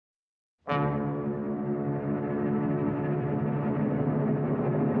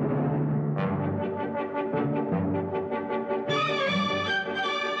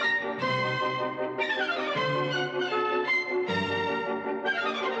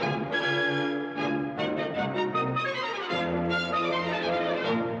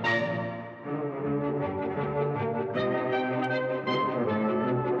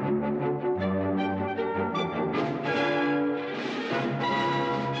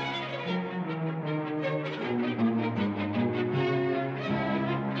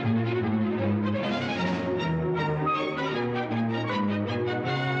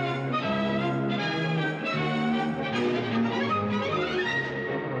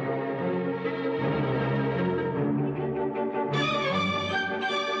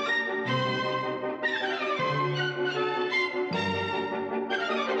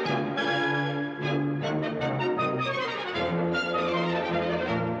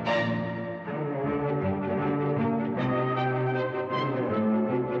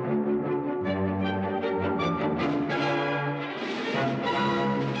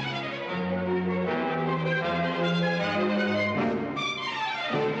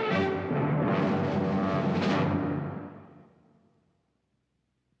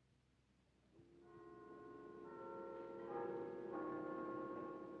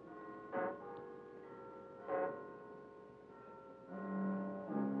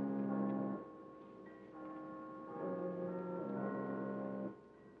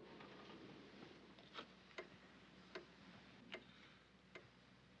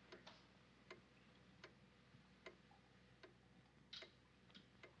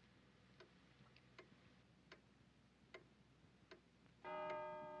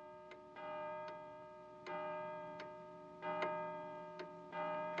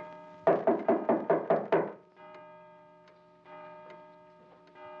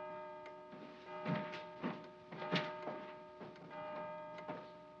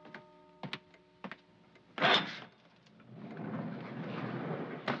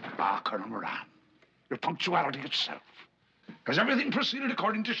Ah, Colonel Moran, your punctuality itself. Has everything proceeded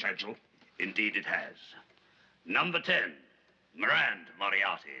according to schedule? Indeed it has. Number 10, Moran to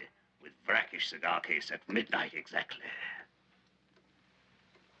Moriarty, with brackish cigar case at midnight exactly.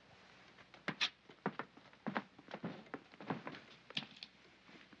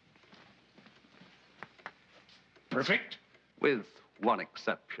 Perfect? With one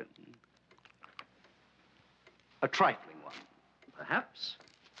exception. A trifling one, perhaps.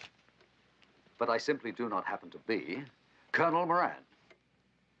 But I simply do not happen to be Colonel Moran.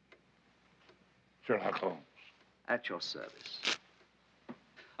 Sherlock Holmes. At your service.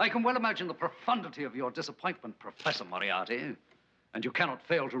 I can well imagine the profundity of your disappointment, Professor Moriarty. And you cannot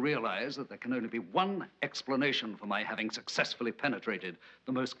fail to realize that there can only be one explanation for my having successfully penetrated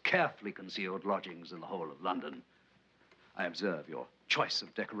the most carefully concealed lodgings in the whole of London. I observe your choice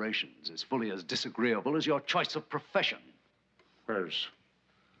of decorations is fully as disagreeable as your choice of profession. Where's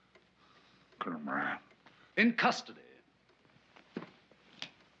Colonel Moran? In custody.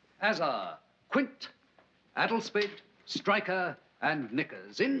 As are Quint, Addlespate, Stryker, and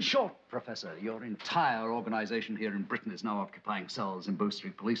Knickers. In short, Professor, your entire organization here in Britain is now occupying cells in Bow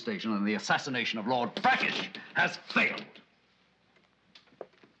Street Police Station, and the assassination of Lord Brackish has failed.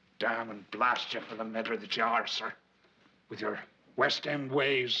 Damn and blast you for the meddler that you are, sir. With your West End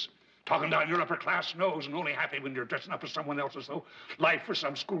ways, talking down your upper-class nose and only happy when you're dressing up as someone else as though life was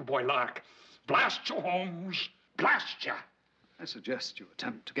some schoolboy lark. Blast you, Holmes. Blast you. I suggest you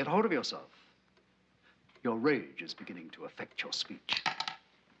attempt to get hold of yourself. Your rage is beginning to affect your speech.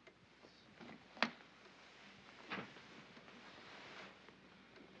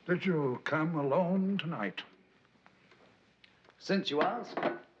 Did you come alone tonight? Since you ask,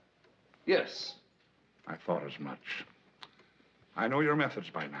 yes. I thought as much. I know your methods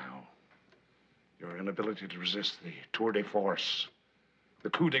by now. Your inability to resist the tour de force,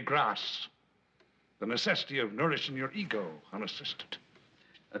 the coup de grace, the necessity of nourishing your ego unassisted.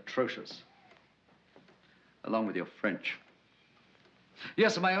 Atrocious. Along with your French.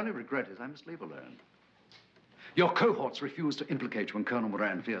 Yes, and my only regret is I must leave alone. Your cohorts refuse to implicate you when Colonel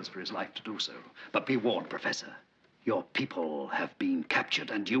Moran fears for his life to do so. But be warned, Professor. Your people have been captured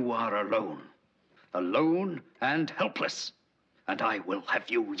and you are alone. Alone and helpless. And I will have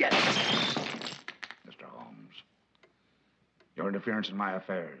you yet. Mr. Holmes, your interference in my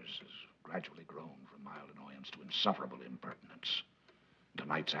affairs has gradually grown from mild annoyance to insufferable impertinence.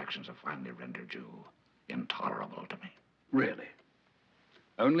 Tonight's actions have finally rendered you intolerable to me. Really?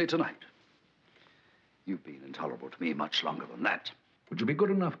 Only tonight? You've been intolerable to me much longer than that. Would you be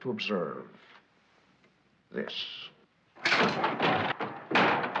good enough to observe this?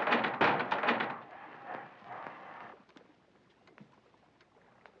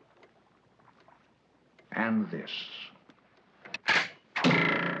 And this.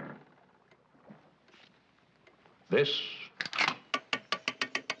 This.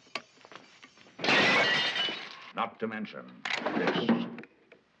 Not to mention this.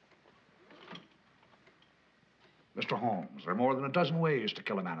 Mr. Holmes, there are more than a dozen ways to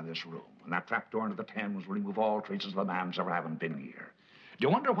kill a man in this room, and that trapdoor into the Thames will remove all traces of the man's ever having been here. Do you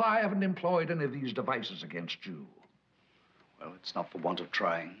wonder why I haven't employed any of these devices against you? Well, it's not for want of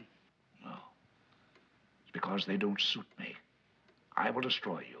trying. No. It's because they don't suit me. I will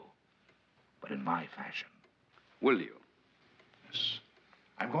destroy you, but in my fashion. Will you? Yes.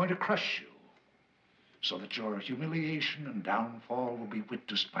 I'm going to crush you so that your humiliation and downfall will be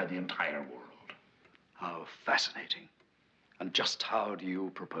witnessed by the entire world. How fascinating. And just how do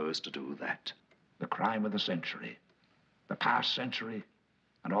you propose to do that? The crime of the century, the past century,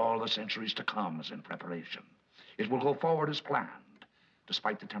 and all the centuries to come is in preparation. It will go forward as planned,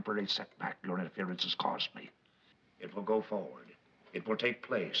 despite the temporary setback your interference has caused me. It will go forward. It will take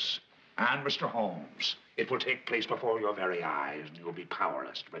place. And, Mr. Holmes, it will take place before your very eyes, and you'll be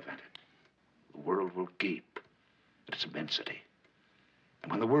powerless to prevent it. The world will gape at its immensity.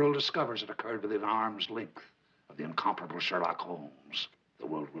 And when the world discovers it occurred within arm's length of the incomparable Sherlock Holmes, the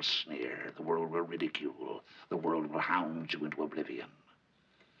world will sneer, the world will ridicule, the world will hound you into oblivion.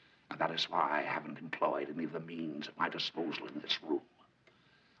 And that is why I haven't employed any of the means at my disposal in this room.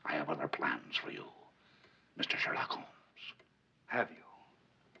 I have other plans for you, Mr. Sherlock Holmes. Have you?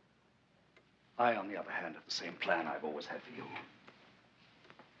 I, on the other hand, have the same plan I've always had for you.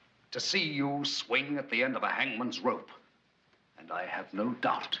 To see you swing at the end of a hangman's rope. And I have no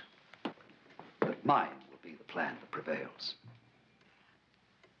doubt that mine will be the plan that prevails.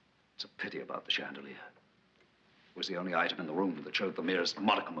 It's a pity about the chandelier. It was the only item in the room that showed the merest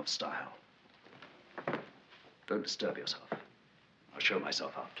modicum of style. Don't disturb yourself. I'll show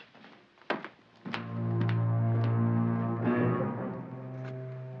myself out.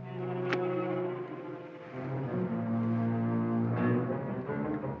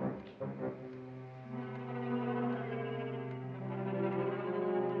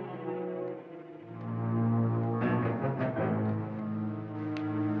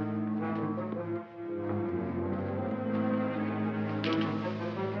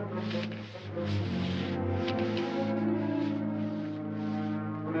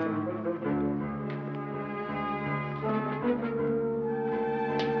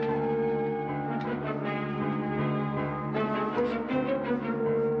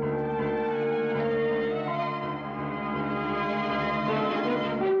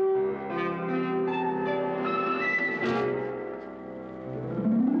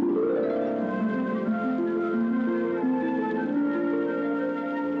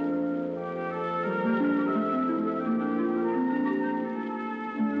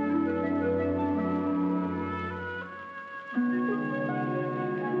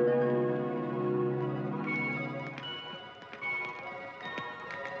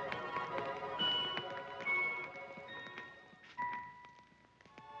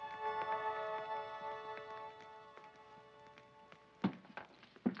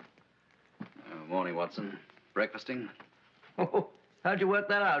 Watson. Breakfasting? Oh, how'd you work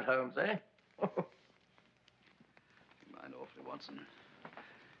that out, Holmes, eh? You mind awfully, Watson.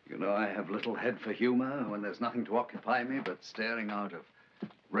 You know I have little head for humor when there's nothing to occupy me but staring out of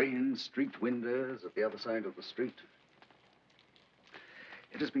rain-streaked windows at the other side of the street.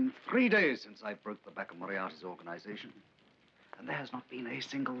 It has been 3 days since I broke the back of Moriarty's organization, and there has not been a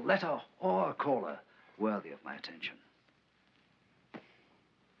single letter or caller worthy of my attention.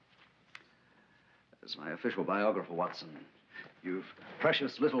 As my official biographer, Watson, you've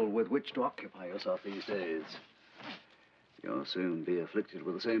precious little with which to occupy yourself these days. You'll soon be afflicted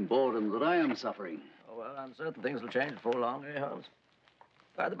with the same boredom that I am suffering. Oh, well, I'm certain things will change before long, eh, Holmes?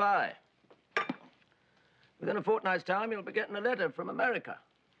 By the by, within a fortnight's time, you'll be getting a letter from America.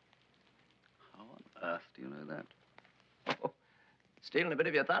 How on earth do you know that? Oh, stealing a bit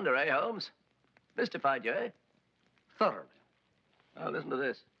of your thunder, eh, Holmes? Mystified you, eh? Thoroughly. Now, listen to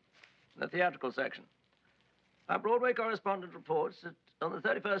this. In the theatrical section. Our Broadway correspondent reports that on the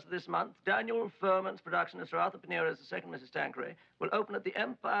 31st of this month, Daniel Furman's production of Sir Arthur Pinera's The Second Mrs. Tanqueray will open at the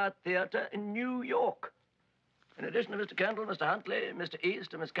Empire Theatre in New York. In addition to Mr. Kendall, Mr. Huntley, Mr.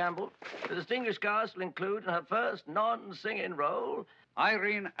 East, and Miss Campbell, the distinguished cast will include in her first non-singing role,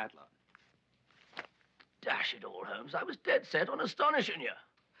 Irene Adler. Dash it all, Holmes, I was dead set on astonishing you.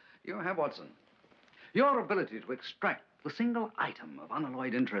 You have, Watson. Your ability to extract the single item of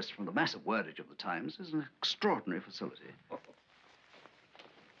unalloyed interest from the massive wordage of the Times is an extraordinary facility.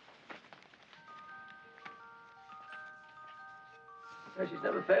 So she's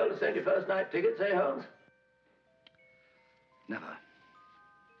never failed to send you first night tickets, eh, Holmes? Never.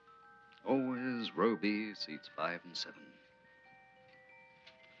 Always row B, seats 5 and 7.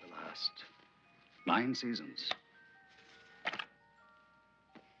 The last 9 seasons.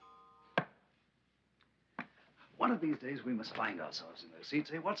 One of these days, we must find ourselves in those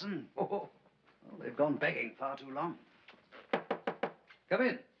seats, eh, Watson? Oh, well, they've gone begging far too long. Come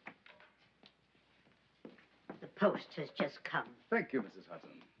in. The post has just come. Thank you, Mrs. Hudson.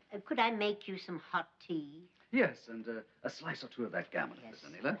 Could I make you some hot tea? Yes, and a slice or two of that gammon, if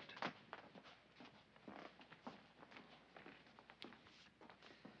there's any left.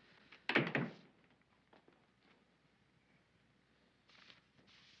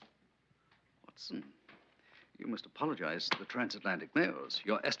 Watson, you must apologize to the transatlantic mails.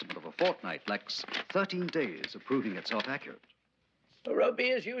 Your estimate of a fortnight lacks 13 days of proving itself accurate. A row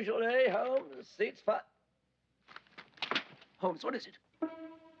B as usual, eh, Holmes? Seats 5. Holmes, what is it?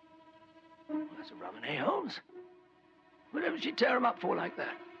 Well, that's a rum, eh, Holmes? Whatever did she tear him up for like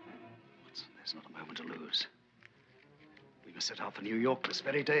that? Watson, there's not a moment to lose. We must set out for New York this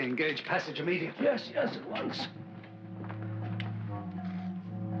very day. Engage passage immediately. Yes, yes, at once.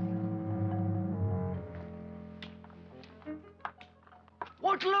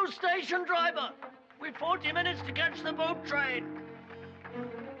 Waterloo Station, driver. We've 40 minutes to catch the boat train.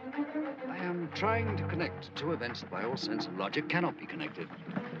 I am trying to connect two events that by all sense of logic cannot be connected.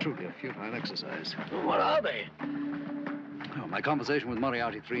 Truly a futile exercise. What are they? Oh, my conversation with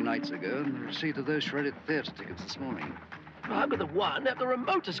Moriarty 3 nights ago and the receipt of those shredded theater tickets this morning. How could the one have the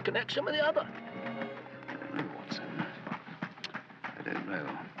remotest connection with the other? I don't know, Watson. I don't know.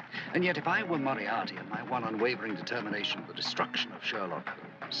 And yet, if I were Moriarty and my one unwavering determination the destruction of Sherlock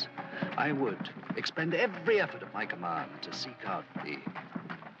Holmes, I would expend every effort at my command to seek out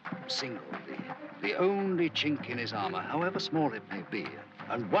the only chink in his armor, however small it may be.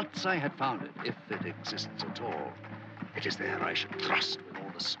 And once I had found it, if it exists at all, it is there I should thrust with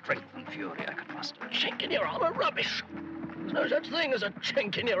all the strength and fury I could muster. Chink in your armor? Rubbish. There's no such thing as a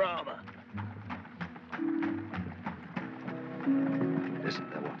chink in your armor. Isn't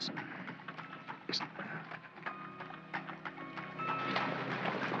there, Watson? Isn't there?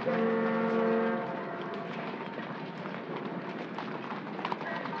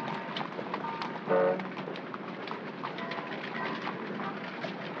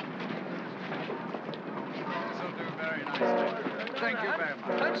 This'll do very nicely. Thank you very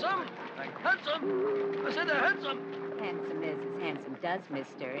much. Handsome? Thank you. Handsome? I said they're handsome. Handsome as handsome does,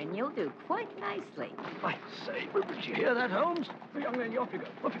 mister, and you'll do quite nicely. I say, did you hear that, Holmes? Young man, off you go.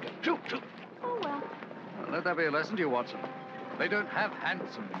 Off you go. Shoot, shoot. Oh, well. Well, let that be a lesson to you, Watson. They don't have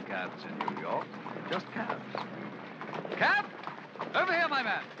hansom cabs in New York, just cabs. Cab! Over here, my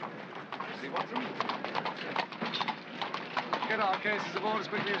man. See, Watson? Get our cases aboard as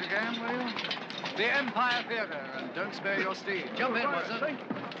quickly as you can, will you? The Empire Theatre, and don't spare your steam. Jump in, Watson. Thank you.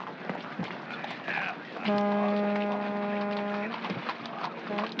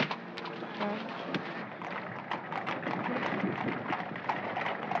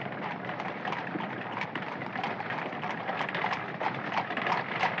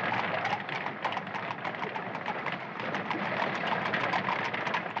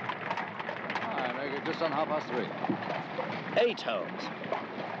 just on 3:30. 8, Holmes.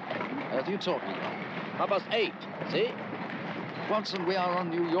 What are you talking about? 8:30, see? Watson, we are on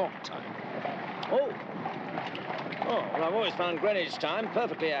New York time. Oh. Oh, well, I've always found Greenwich time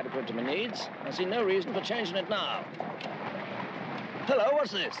perfectly adequate to my needs. I see no reason for changing it now. Hello,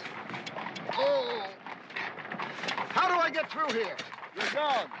 what's this? Oh! How do I get through here? You're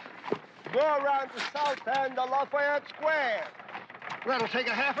gone. Go around the south end of Lafayette Square. That'll take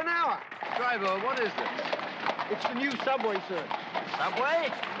a half an hour. Driver, what is this? It's the new subway, sir. Subway?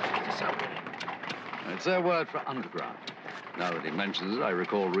 It's a subway. It's their word for underground. Now that he mentions it, I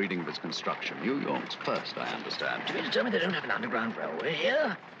recall reading of its construction. New York's first, I understand. Do you mean to tell me they don't have an underground railway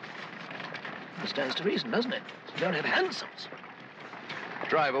here? It stands to reason, doesn't it? They don't have hansoms.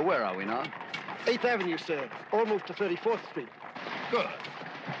 Driver, where are we now? 8th Avenue, sir. Almost to 34th Street. Good.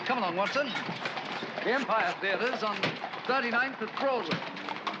 Come along, Watson. The Empire Theater's on 39th at Broadway.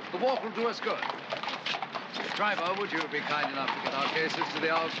 The walk will do us good. Driver, would you be kind enough to get our cases to the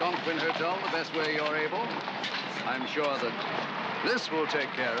Algonquin Hotel the best way you're able? I'm sure that this will take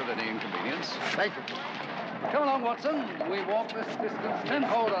care of any inconvenience. Thank you. Come along, Watson. We walk this distance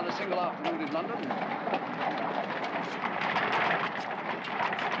tenfold on a single afternoon in London.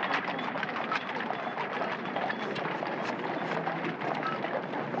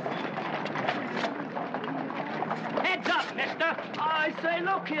 Heads up, mister! I say,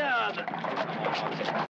 look here.